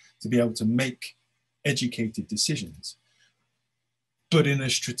problems to be able to make educated decisions, but in a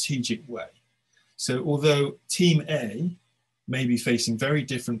strategic way. So although Team A may be facing very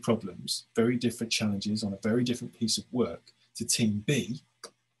different problems, very different challenges on a very different piece of work to Team B,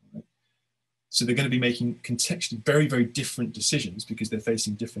 so they're going to be making contextually very, very different decisions because they're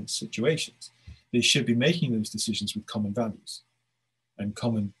facing different situations. They should be making those decisions with common values and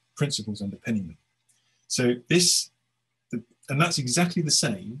common principles underpinning them. So and that's exactly the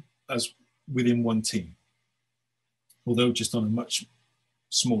same as within one team, although just on a much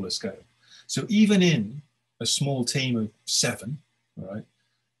smaller scale. So even in a small team of 7, all right,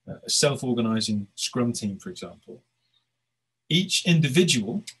 a self-organizing Scrum team, for example, each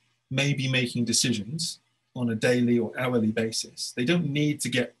individual may be making decisions on a daily or hourly basis. They don't need to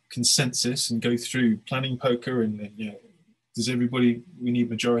get consensus and go through planning poker and does everybody, we need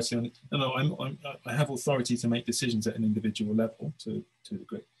majority on it? No, I have authority to make decisions at an individual level to a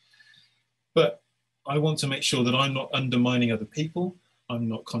degree. But I want to make sure that I'm not undermining other people, I'm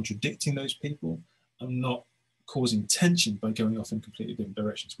not contradicting those people, I'm not causing tension by going off in completely different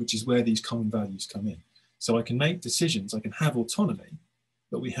directions, which is where these common values come in. So I can make decisions, I can have autonomy,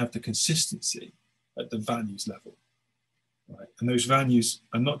 but we have the consistency at the values level. Right? And those values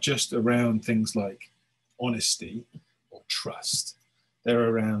are not just around things like honesty or trust. They're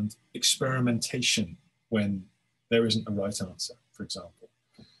around experimentation when there isn't a right answer, for example,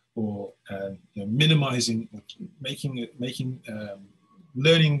 or minimizing,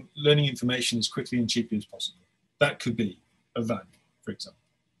 learning information as quickly and cheaply as possible. That could be a value, for example.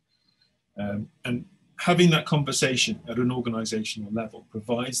 And having that conversation at an organizational level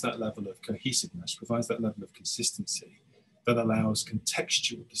provides that level of cohesiveness, provides that level of consistency that allows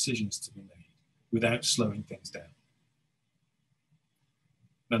contextual decisions to be made without slowing things down.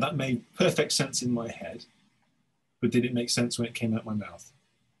 Now, that made perfect sense in my head, but did it make sense when it came out my mouth?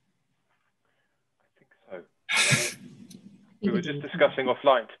 I think so. We were just discussing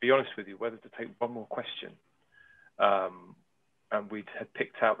offline, to be honest with you, whether to take one more question. And we had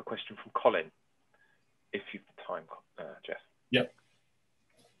picked out the question from Colin, if you've time, Jeff. Yep.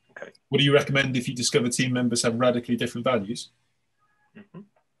 Okay. What do you recommend if you discover team members have radically different values? Mm-hmm.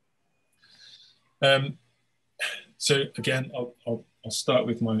 So again, I'll start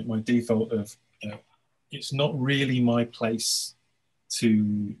with my default of, it's not really my place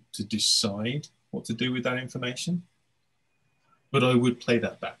to decide what to do with that information, but I would play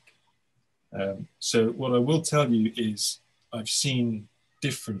that back. So what I will tell you is I've seen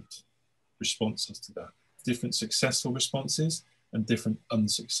different responses to that, different successful responses and different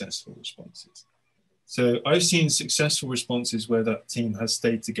unsuccessful responses. So I've seen successful responses where that team has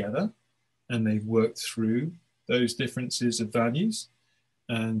stayed together and they've worked through those differences of values,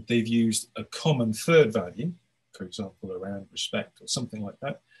 and they've used a common third value, for example, around respect or something like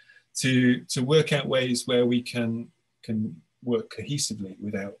that, to work out ways where we can work cohesively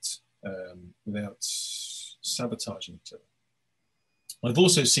without sabotaging each other. I've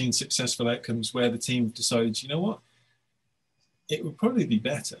also seen successful outcomes where the team decided, you know what, it would probably be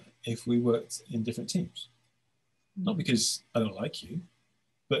better if we worked in different teams. Not because I don't like you,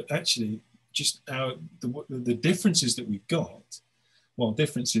 but actually just the differences that we've got, while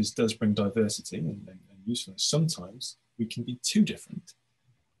differences does bring diversity and usefulness, sometimes we can be too different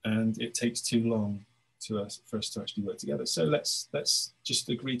and it takes too long for us to actually work together. So let's just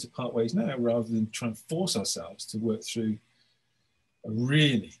agree to part ways now rather than try and force ourselves to work through a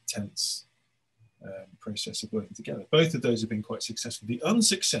really tense process of working together. Both of those have been quite successful. The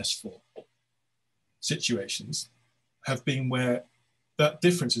unsuccessful situations have been where that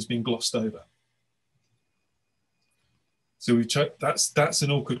difference has been glossed over. So we tried, that's an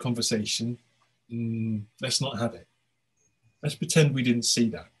awkward conversation. Let's not have it. Let's pretend we didn't see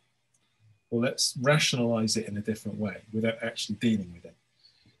that. Or let's rationalize it in a different way without actually dealing with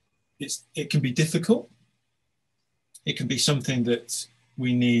it. It can be difficult. It can be something that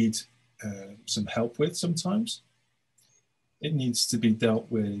we need some help with sometimes. It needs to be dealt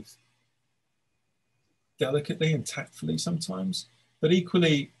with delicately and tactfully sometimes, but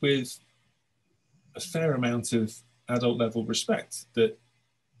equally with a fair amount of adult level respect that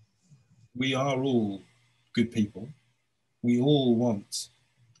we are all good people. We all want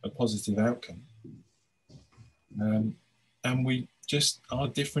a positive outcome. And we just are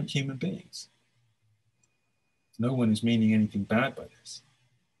different human beings. No one is meaning anything bad by this.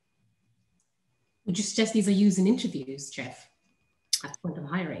 Would you suggest these are used in interviews, Jeff, at the point of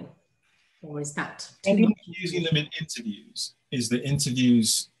hiring? Or is that too much? Using them in interviews is that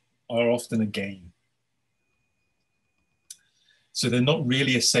interviews are often a game. So they're not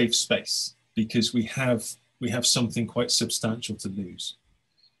really a safe space because we have something quite substantial to lose.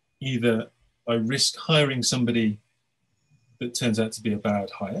 Either I risk hiring somebody that turns out to be a bad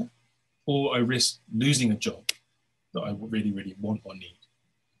hire, or I risk losing a job that I really, really want or need.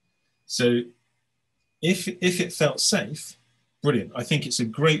 So if it felt safe, brilliant. I think it's a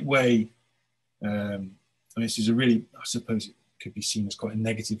great way. And this is a really, I suppose it could be seen as quite a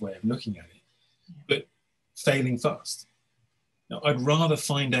negative way of looking at it, but failing fast. Now, I'd rather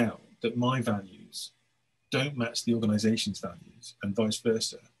find out that my values don't match the organization's values and vice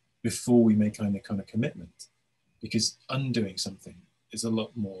versa before we make any kind of commitment, because undoing something is a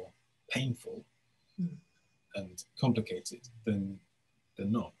lot more painful and complicated than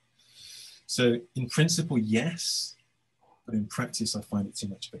not. So in principle, yes, but in practice, I find it too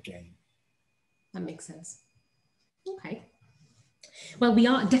much of a game. That makes sense. Okay. Well, we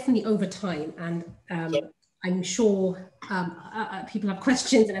are definitely over time, and I'm sure people have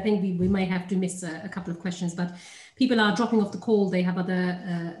questions, and I think we may have to miss a couple of questions, but people are dropping off the call. They have other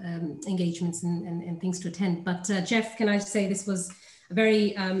engagements and things to attend. But Jeff, can I say this was a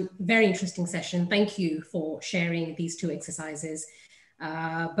very, very interesting session. Thank you for sharing these two exercises.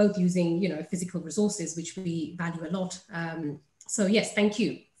 both using, physical resources, which we value a lot. So yes, thank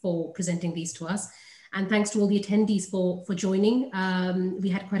you for presenting these to us. And thanks to all the attendees for joining. We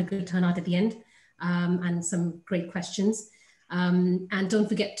had quite a good turnout at the end and some great questions. And don't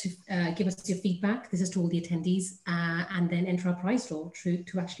forget to give us your feedback. This is to all the attendees, and then enter our prize draw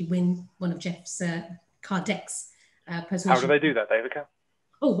to actually win one of Jeff's card decks. How do they do that, David?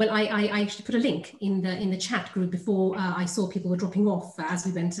 Oh, well, I actually put a link in the chat group before I saw people were dropping off as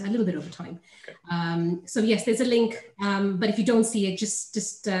we went a little bit over time. Okay. So yes, there's a link, but if you don't see it,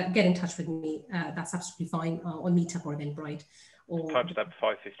 just get in touch with me. That's absolutely fine, on Meetup or Eventbrite. Or timestamp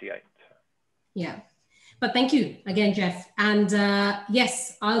 5:58. Yeah, but thank you again, Jeff. And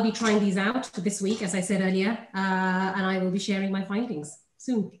yes, I'll be trying these out this week, as I said earlier, and I will be sharing my findings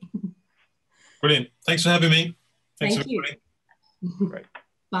soon. Brilliant. Thanks for having me. Thank you. Great.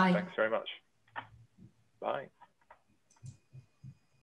 Bye. Thanks very much. Bye.